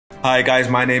Hi guys,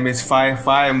 my name is Fi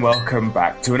and welcome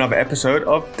back to another episode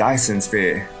of Dyson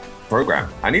Sphere Program.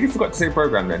 I nearly forgot to say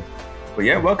program then. But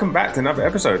yeah, welcome back to another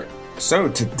episode. So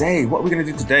today, what we're going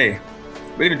to do today,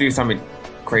 we're going to do something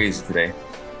crazy today.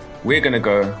 We're going to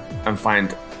go and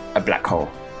find a black hole.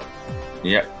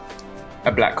 Yep,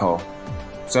 a black hole.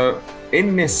 So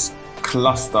in this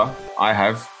cluster, I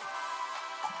have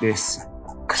this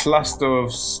cluster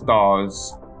of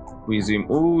stars. We zoom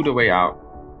all the way out.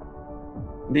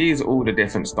 These are all the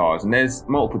different stars, and there's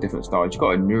multiple different stars. You've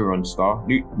got a neutron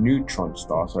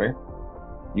star, sorry.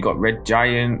 You got red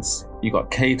giants, you got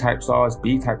K-type stars,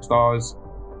 B-type stars,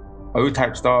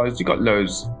 O-type stars. You got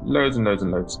loads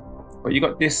and loads. But you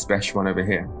got this special one over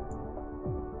here,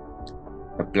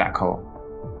 a black hole.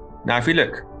 Now, if you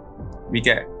look, we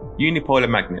get unipolar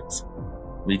magnets,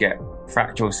 we get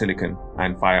fractal silicon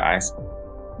and fire ice.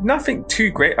 Nothing too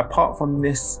great apart from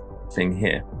this thing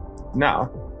here.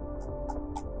 Now,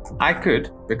 I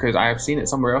could, because I have seen it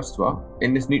somewhere else as well,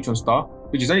 in this neutron star,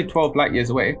 which is only 12 light years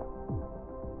away,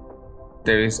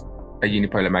 there is a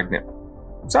unipolar magnet.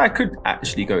 So I could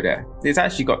actually go there. It's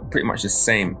actually got pretty much the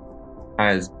same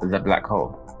as the black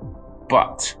hole.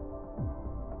 But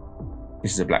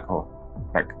this is a black hole.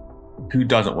 Like, who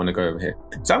doesn't want to go over here?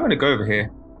 So I'm going to go over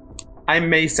here. I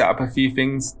may set up a few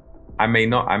things. I may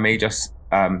not. I may just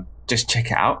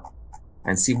check it out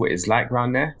and see what it's like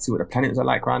around there, see what the planets are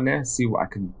like around there, see what I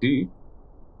can do.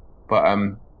 But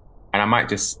and I might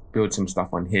just build some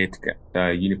stuff on here to get the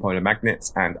unipolar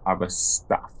magnets and other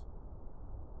stuff.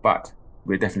 But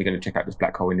we're definitely going to check out this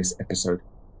black hole in this episode.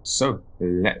 So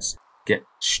let's get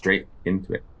straight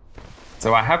into it.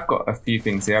 So I have got a few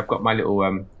things here. I've got my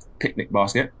little picnic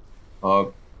basket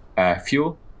of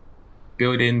fuel,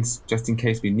 buildings, just in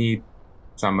case we need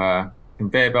some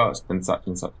conveyor belts and such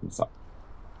and such and such.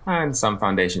 And some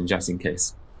foundation just in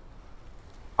case.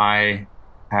 I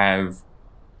have,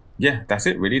 yeah, that's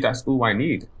it really. That's all I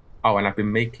need. Oh, and I've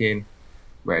been making,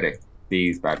 where are they?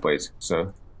 These bad boys.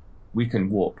 So we can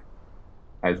warp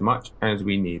as much as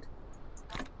we need.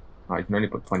 Oh, you can only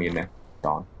put 20 in there.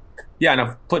 Darn. Yeah, and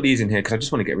I've put these in here because I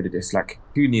just want to get rid of this. Like,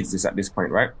 who needs this at this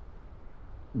point, right?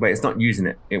 But it's not using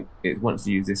it. It wants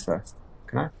to use this first.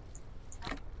 Can I?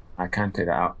 I can take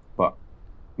that out, but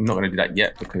I'm not going to do that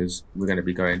yet because we're going to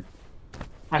be going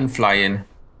and flying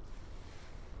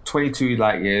 22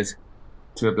 light years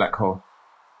to a black hole.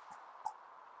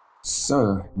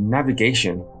 So,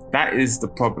 navigation. That is the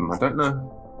problem. I don't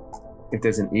know if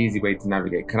there's an easy way to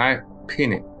navigate. Can I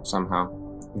pin it somehow?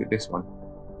 Is it this one?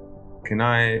 Can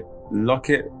I lock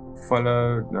it?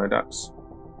 Follow? No, that's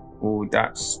all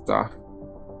that stuff.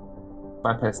 If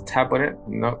I press tab on it?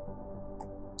 Nope.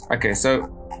 Okay,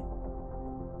 so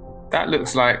that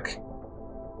looks like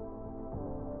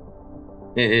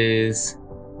it is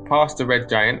past the red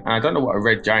giant. And I don't know what a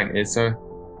red giant is, so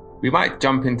we might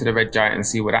jump into the red giant and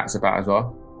see what that's about as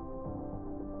well.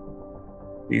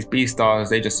 These B stars,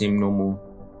 they just seem normal.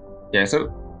 Yeah, so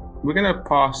we're gonna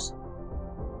pass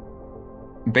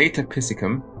Beta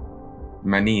Piscicum,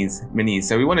 Manes.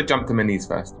 So we want to jump to Manes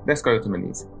first. Let's go to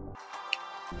Manes.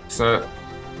 So,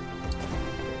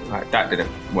 alright, that didn't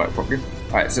work properly.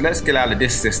 Alright, so let's get out of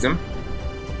this system.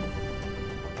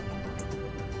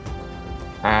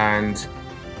 And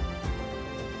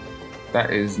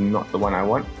that is not the one I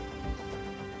want.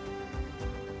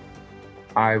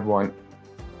 I want...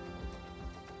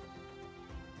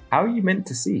 How are you meant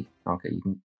to see? Okay, you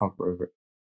can hover over it.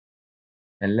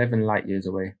 11 light years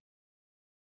away.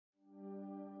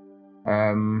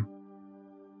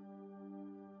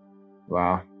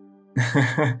 Wow.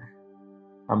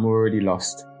 I'm already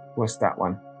lost. What's that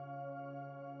one?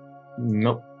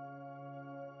 Nope.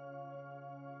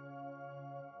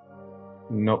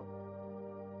 Nope.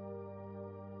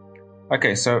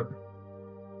 Okay, so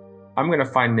I'm gonna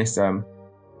find this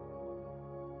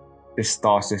this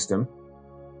star system,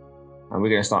 and we're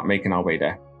gonna start making our way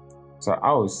there. So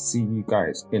I will see you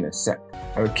guys in a sec.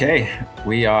 Okay,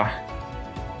 we are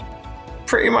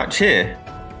pretty much here.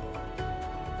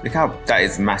 Look how that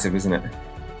is massive, isn't it?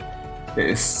 It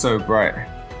is so bright.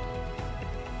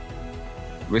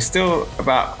 We're still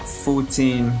about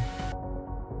 14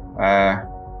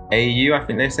 AU, I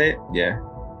think they say it. Yeah,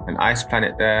 an ice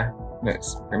planet there.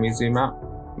 Let me zoom out.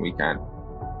 We can.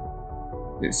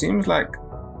 It seems like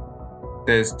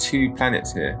there's 2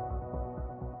 planets here,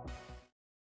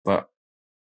 but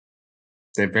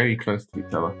they're very close to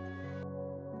each other.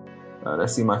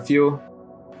 Let's see my fuel.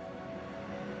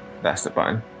 That's the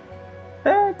button.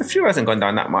 The fuel hasn't gone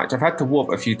down that much. I've had to warp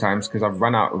a few times because I've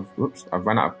run out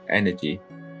of energy.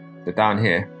 So down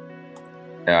here,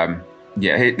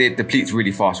 yeah, it depletes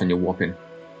really fast when you're warping.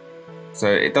 So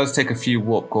it does take a few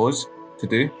warp cores to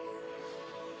do,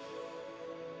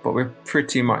 but we're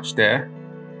pretty much there.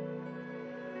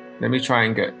 Let me try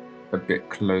and get a bit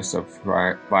closer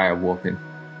via warping.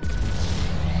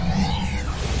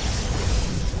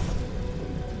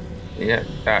 Yeah,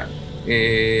 that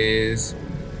is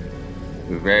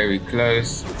very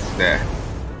close there.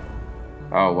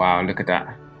 Oh wow, look at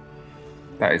that.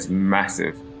 That is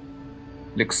massive.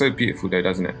 Looks so beautiful though,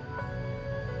 doesn't it?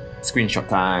 Screenshot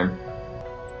time.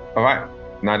 Alright,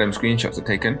 now them screenshots are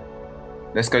taken.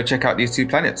 Let's go check out these two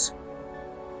planets.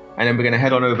 And then we're going to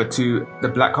head on over to the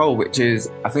black hole, which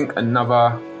is, I think,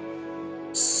 another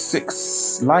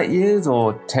 6 light years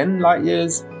or 10 light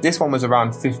years. This one was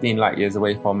around 15 light years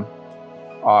away from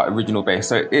our original base.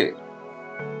 So it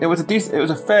was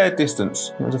a fair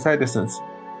distance. It was a fair distance.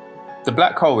 The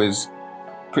black hole is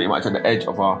pretty much at the edge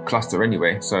of our cluster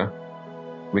anyway, so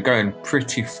we're going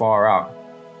pretty far out.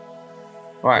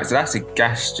 Alright, so that's a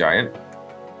gas giant.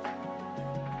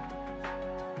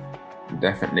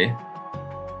 Definitely.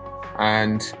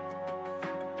 And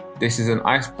this is an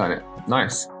ice planet.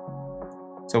 Nice.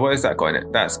 So what has that got in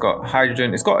it? That's got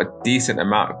hydrogen. It's got a decent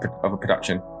amount of a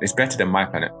production. It's better than my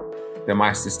planet, than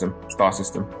my system, star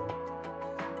system.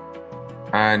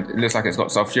 And it looks like it's got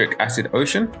sulfuric acid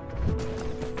ocean.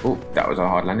 Oh, that was a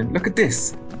hard landing. Look at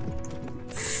this.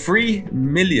 3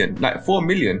 million, like 4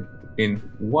 million in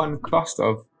one cluster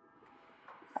of...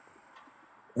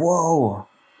 Whoa.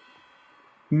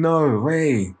 No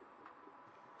way.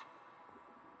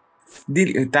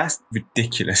 That's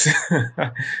ridiculous.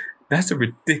 That's a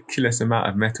ridiculous amount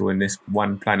of metal in this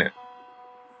one planet.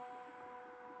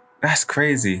 That's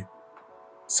crazy.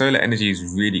 Solar energy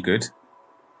is really good.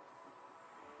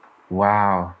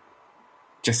 Wow.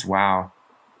 Just wow.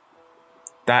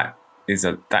 That is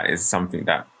something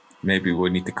that maybe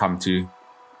we'll need to come to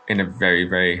in a very,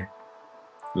 very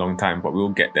long time, but we'll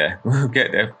get there. We'll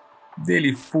get there.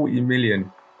 Nearly 40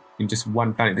 million in just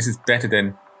one planet. This is better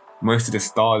than most of the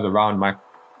stars around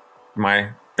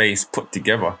my base put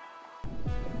together.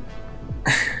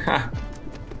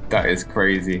 That is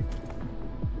crazy.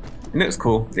 It looks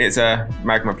cool. It's a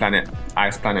magma planet,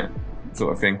 ice planet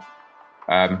sort of thing.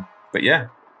 But yeah,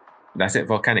 that's it.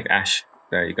 Volcanic ash.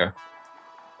 There you go.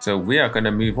 So we are going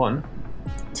to move on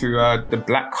to the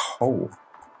black hole.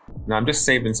 Now I'm just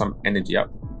saving some energy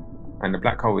up, and the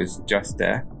black hole is just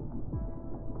there.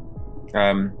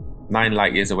 9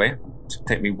 light years away. It should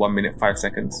take me 1 minute 5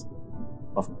 seconds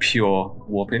of pure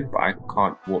warping, but I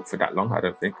can't warp for that long, I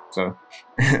don't think. So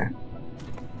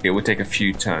it will take a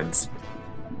few turns.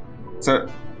 So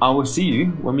I will see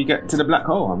you when we get to the black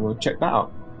hole, and we'll check that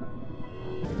out.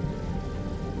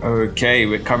 Okay,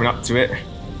 we're coming up to it.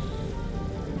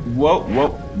 Whoa, whoa,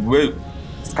 whoa.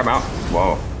 It's come out.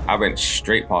 Whoa, I went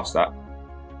straight past that.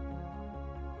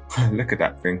 Look at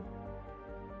that thing.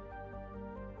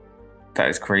 That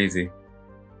is crazy.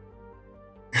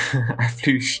 I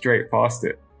flew straight past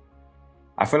it.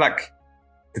 I feel like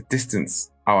the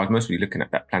distance, I was mostly looking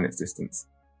at that planet's distance.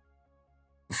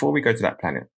 Before we go to that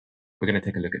planet, we're going to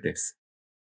take a look at this.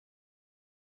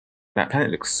 That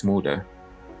planet looks small though.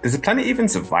 Does the planet even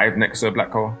survive next to a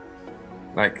black hole?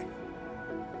 Like,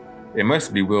 it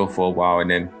mostly will for a while and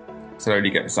then slowly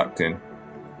get sucked in.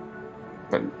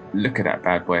 But look at that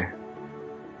bad boy.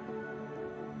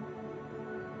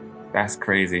 That's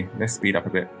crazy. Let's speed up a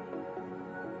bit.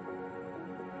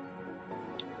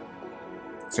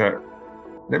 So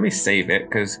let me save it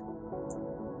because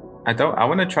I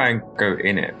want to try and go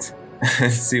in it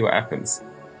and see what happens.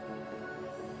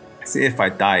 See if I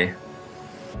die.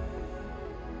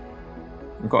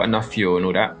 I've got enough fuel and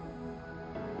all that.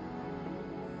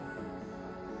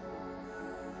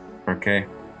 Okay.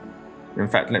 In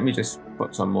fact, let me just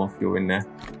put some more fuel in there.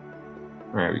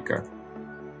 There we go.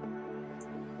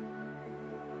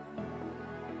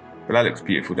 But that looks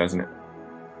beautiful, doesn't it?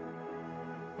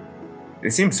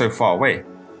 It seems so far away.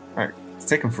 Right, it's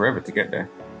taken forever to get there.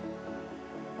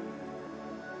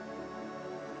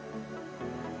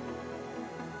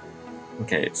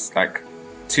 Okay, it's like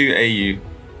 2 AU.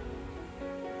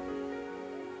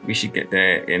 We should get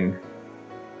there in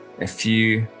a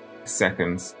few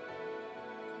seconds.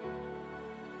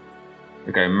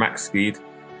 We're going max speed.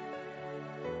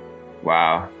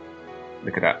 Wow,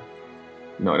 look at that.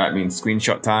 You know what that means?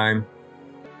 Screenshot time.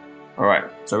 All right,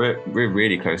 so we're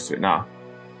really close to it now.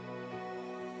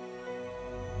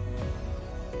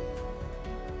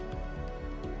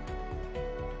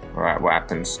 All right, what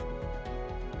happens?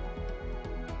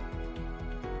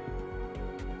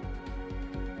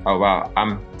 Oh wow,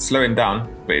 I'm slowing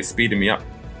down, but it's speeding me up.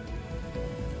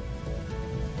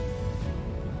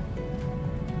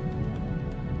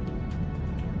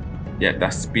 Yeah,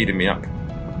 that's speeding me up.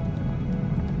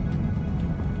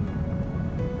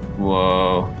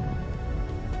 Whoa.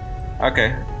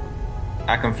 Okay.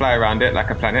 I can fly around it like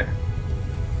a planet.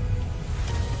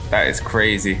 That is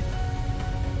crazy.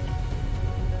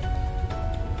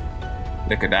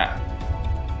 Look at that.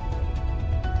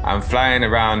 I'm flying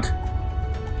around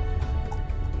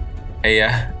a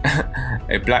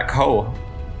a black hole.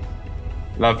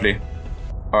 Lovely.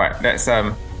 All right, let's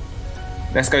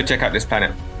go check out this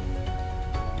planet.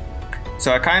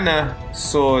 So I kind of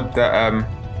saw the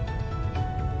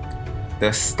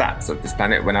stats of this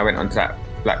planet when I went onto that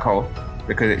black hole,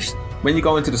 because when you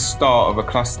go into the star of a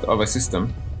cluster of a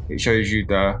system, it shows you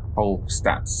the whole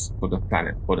stats for the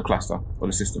planet or the cluster or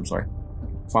the system. Sorry,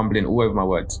 fumbling all over my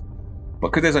words. But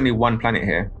because there's only one planet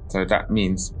here, so that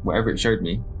means whatever it showed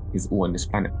me is all on this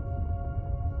planet.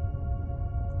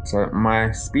 So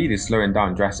my speed is slowing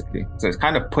down drastically. So it's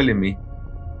kind of pulling me.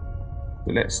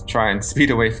 But let's try and speed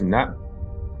away from that.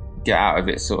 Get out of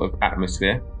its sort of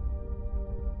atmosphere.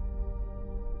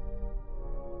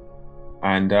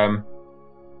 And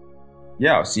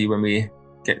yeah, I'll see you when we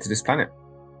get to this planet.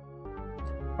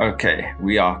 Okay,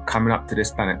 we are coming up to this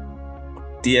planet.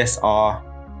 DSR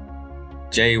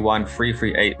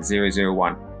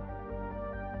J1338001.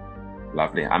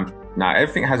 Lovely. Now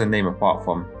everything has a name apart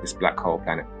from this black hole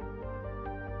planet.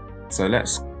 So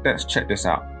let's check this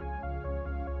out.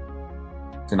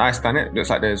 It's a nice planet. Looks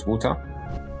like there's water.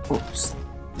 Oops,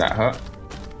 that hurt.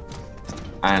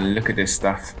 And look at this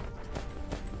stuff.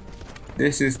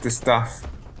 This is the stuff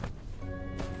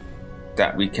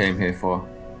that we came here for.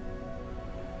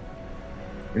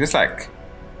 It looks like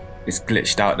it's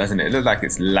glitched out, doesn't it? It looks like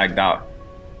it's lagged out.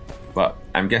 But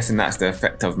I'm guessing that's the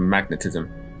effect of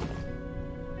magnetism.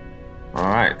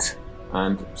 Alright,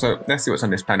 and so let's see what's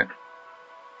on this planet.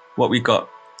 What we got?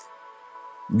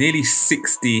 Nearly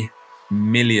 60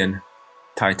 million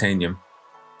titanium.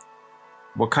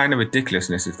 What kind of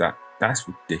ridiculousness is that? That's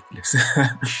ridiculous.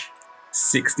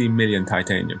 60 million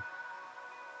titanium.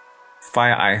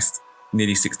 Fire iced,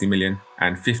 nearly 60 million,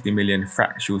 and 50 million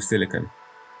fractal silicon.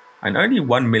 And only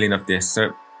 1 million of this,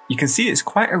 so you can see it's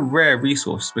quite a rare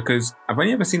resource because I've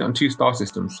only ever seen it on 2 star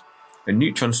systems, a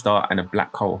neutron star and a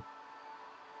black hole.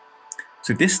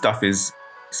 So this stuff is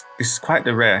quite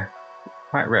rare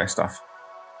stuff.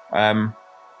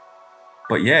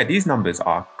 But yeah, these numbers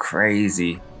are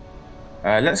crazy.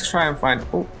 Let's try and find,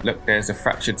 oh look, there's a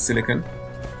fractured silicon.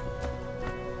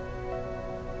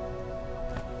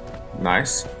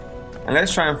 Nice. And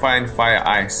let's try and find fire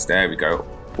ice, there we go,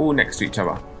 all next to each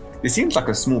other. This seems like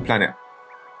a small planet.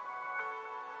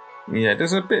 Yeah,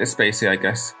 there's a bit of space here, I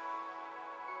guess.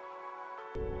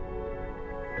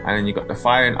 And then you got the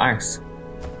fire and ice.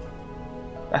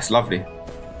 That's lovely.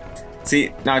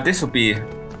 See, now this will be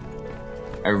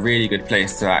a really good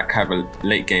place to like have a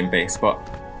late game base, but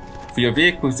for your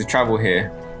vehicles to travel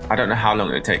here, I don't know how long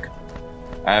it'll take.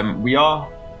 We are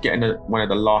getting one of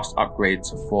the last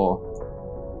upgrades for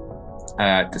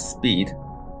the speed,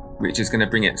 which is going to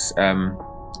bring its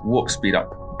warp speed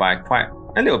up by quite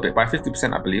a little bit, by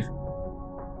 50%, I believe.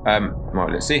 Well,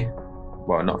 let's see.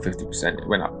 Well, not 50%. It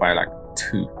went up by like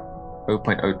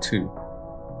 0.02.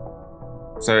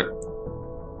 So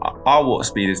our warp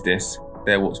speed is this.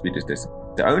 Their warp speed is this.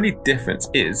 The only difference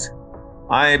is,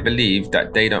 I believe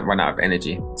that they don't run out of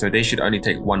energy, so they should only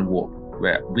take 1 warp.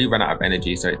 Where we run out of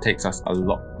energy, so it takes us a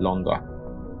lot longer.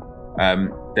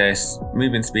 Their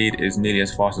moving speed is nearly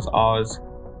as fast as ours.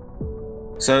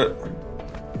 So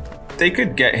they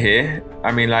could get here.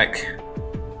 I mean, like,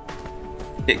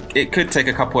 it could take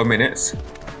a couple of minutes.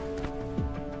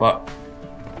 But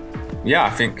yeah, I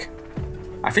think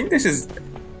this is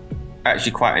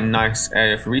actually quite a nice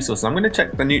area for resources. I'm going to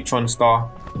check the neutron star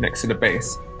next to the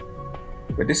base.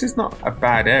 But this is not a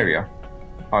bad area.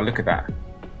 Oh, look at that.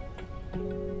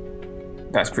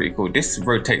 That's pretty cool. This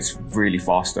rotates really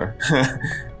fast though.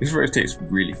 This rotates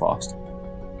really fast.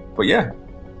 But yeah,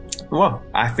 well,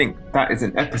 I think that is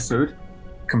an episode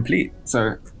complete.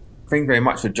 So thank you very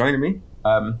much for joining me.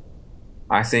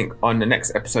 I think on the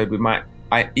next episode we might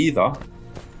either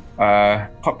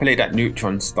populate that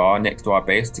neutron star next to our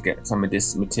base to get some of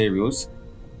this materials,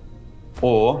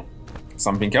 or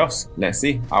something else. Let's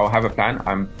see. I will have a plan,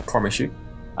 I promise you.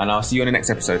 And I'll see you on the next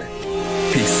episode.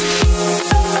 Peace.